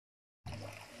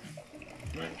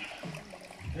Right.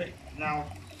 Okay, now,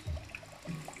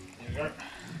 here we go.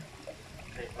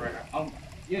 Okay, right.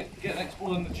 Yeah, get the next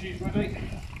ball and the cheese ready.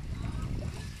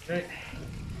 Okay.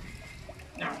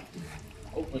 Now,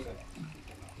 open it.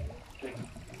 Okay,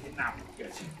 now,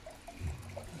 good.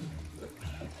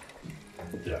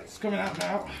 Yeah, it's coming out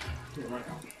now. Okay, right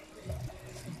now.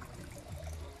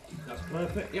 That's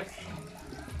perfect, yep.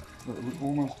 But we've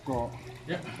almost got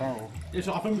Yep. a barrel. Yeah,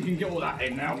 so I think we can get all that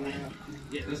in now.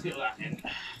 Yeah, let's get all that in.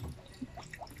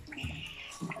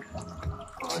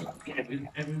 Right, get every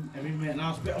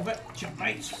nice bit of it. Chop,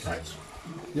 mate. Right.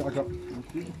 Yeah, I got.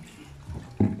 Thank you.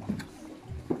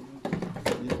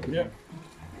 Yep.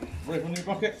 Ready for new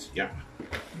buckets? Yep.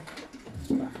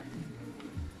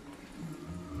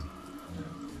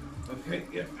 Okay,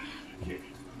 yep. Okay.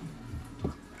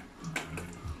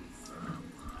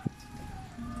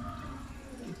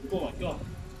 Oh my god.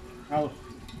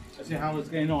 Let's see how it's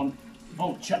getting on.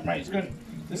 Oh, check, mate, it's good.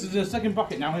 This is the second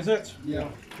bucket now, is it? Yeah.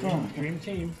 Oh. Dream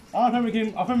team. I think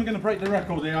we're going to break the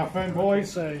record here, I think, boys.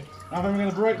 So, I think we're going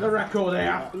to break the record here.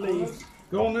 I believe.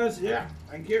 Corners, yeah,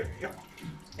 thank you. Yep.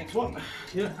 Next one.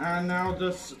 Yeah, and now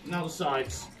the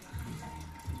sides.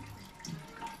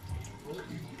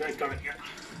 Okay, got it, yeah.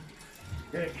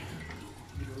 Okay.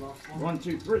 1,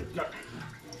 2, 3, go.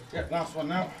 Yep, last one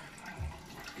now.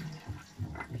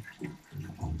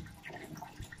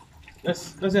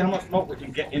 Let's see how much milk we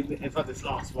can get inside this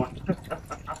last one.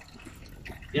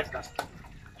 Yeah,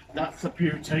 that's a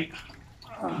beauty.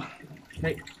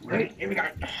 Okay, ready? Here we go.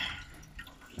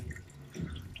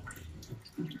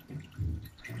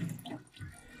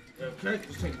 Okay,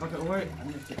 just take the bucket away.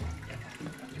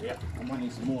 Yeah, I might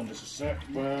need some more in just a sec,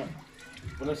 but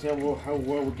let's see how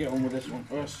well we get on with this one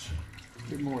first. A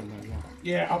bit more in there,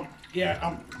 yeah.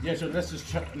 Yeah, so let's just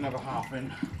chuck another half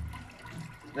in.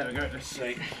 There we go, let's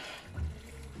see.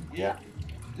 Yeah,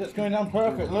 that's going down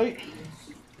perfectly.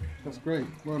 That's great.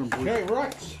 Well done, boys. Okay,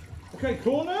 right. Okay,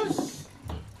 corners.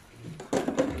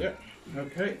 Yep,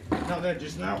 okay. Now they're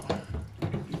just now.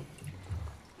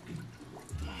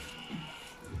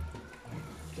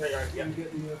 Okay, right, yeah.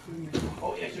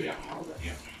 Oh, yes, yeah. Hold that,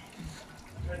 yeah.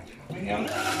 Okay, bring it on.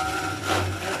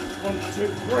 1, 2,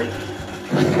 3.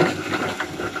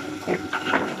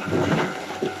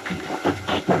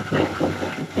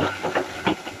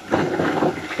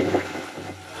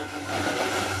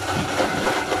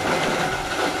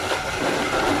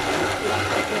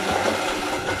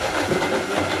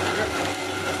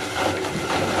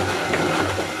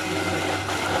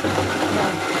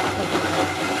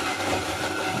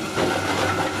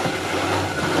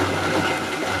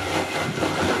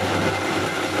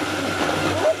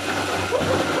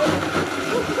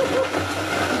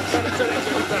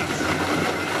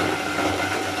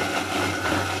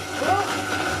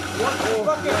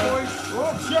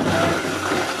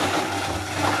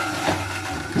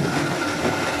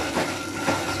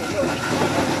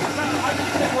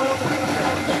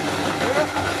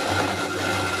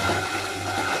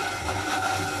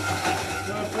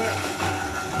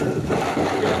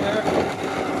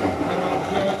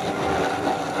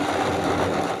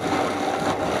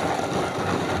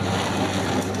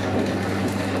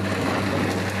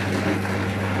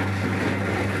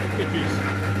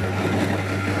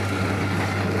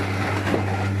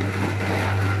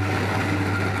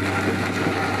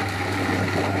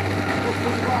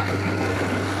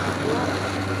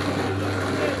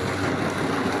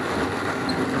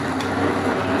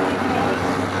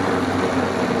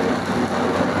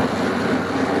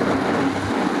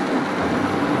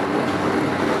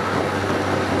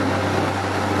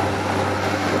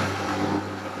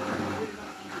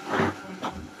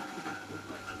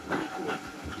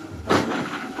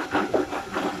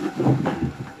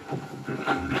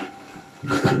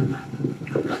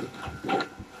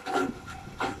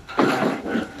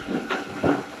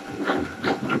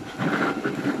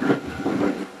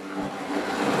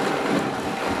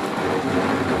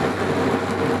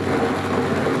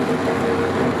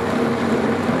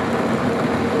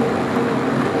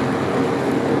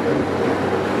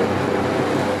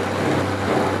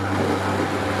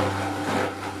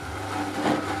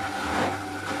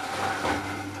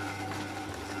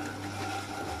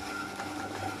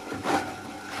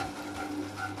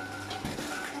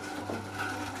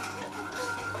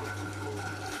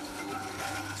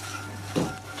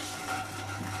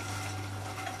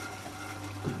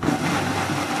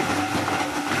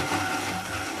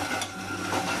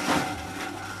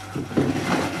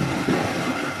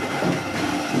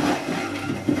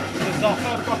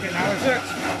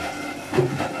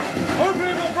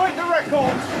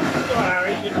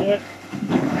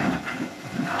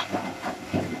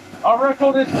 Our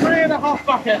record is 3.5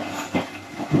 buckets.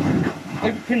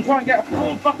 If you can try and get a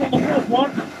full bucket on the fourth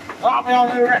one, that'll be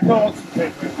our new record.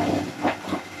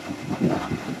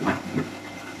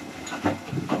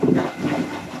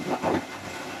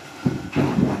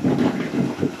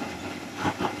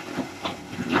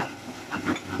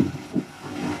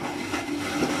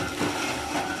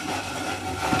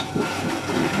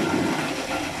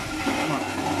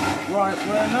 Right,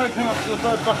 we're nosing up to the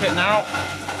third bucket now.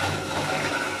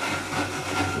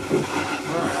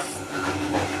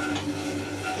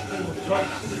 Right,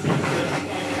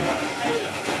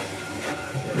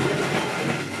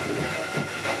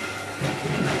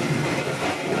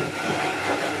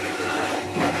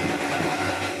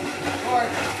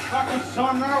 backwards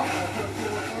time now.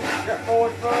 Get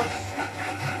forward first.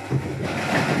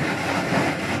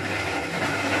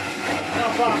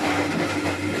 Now back.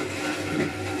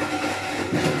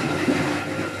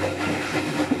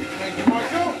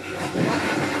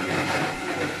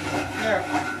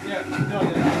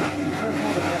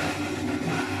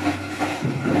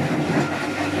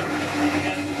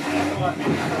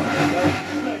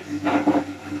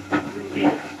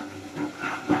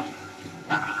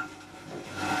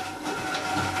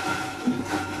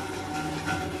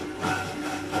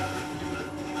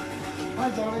 Hi,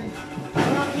 darling.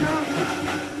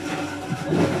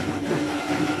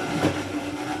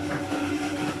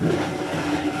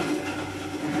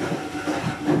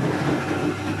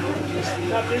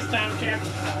 Not this time, champ.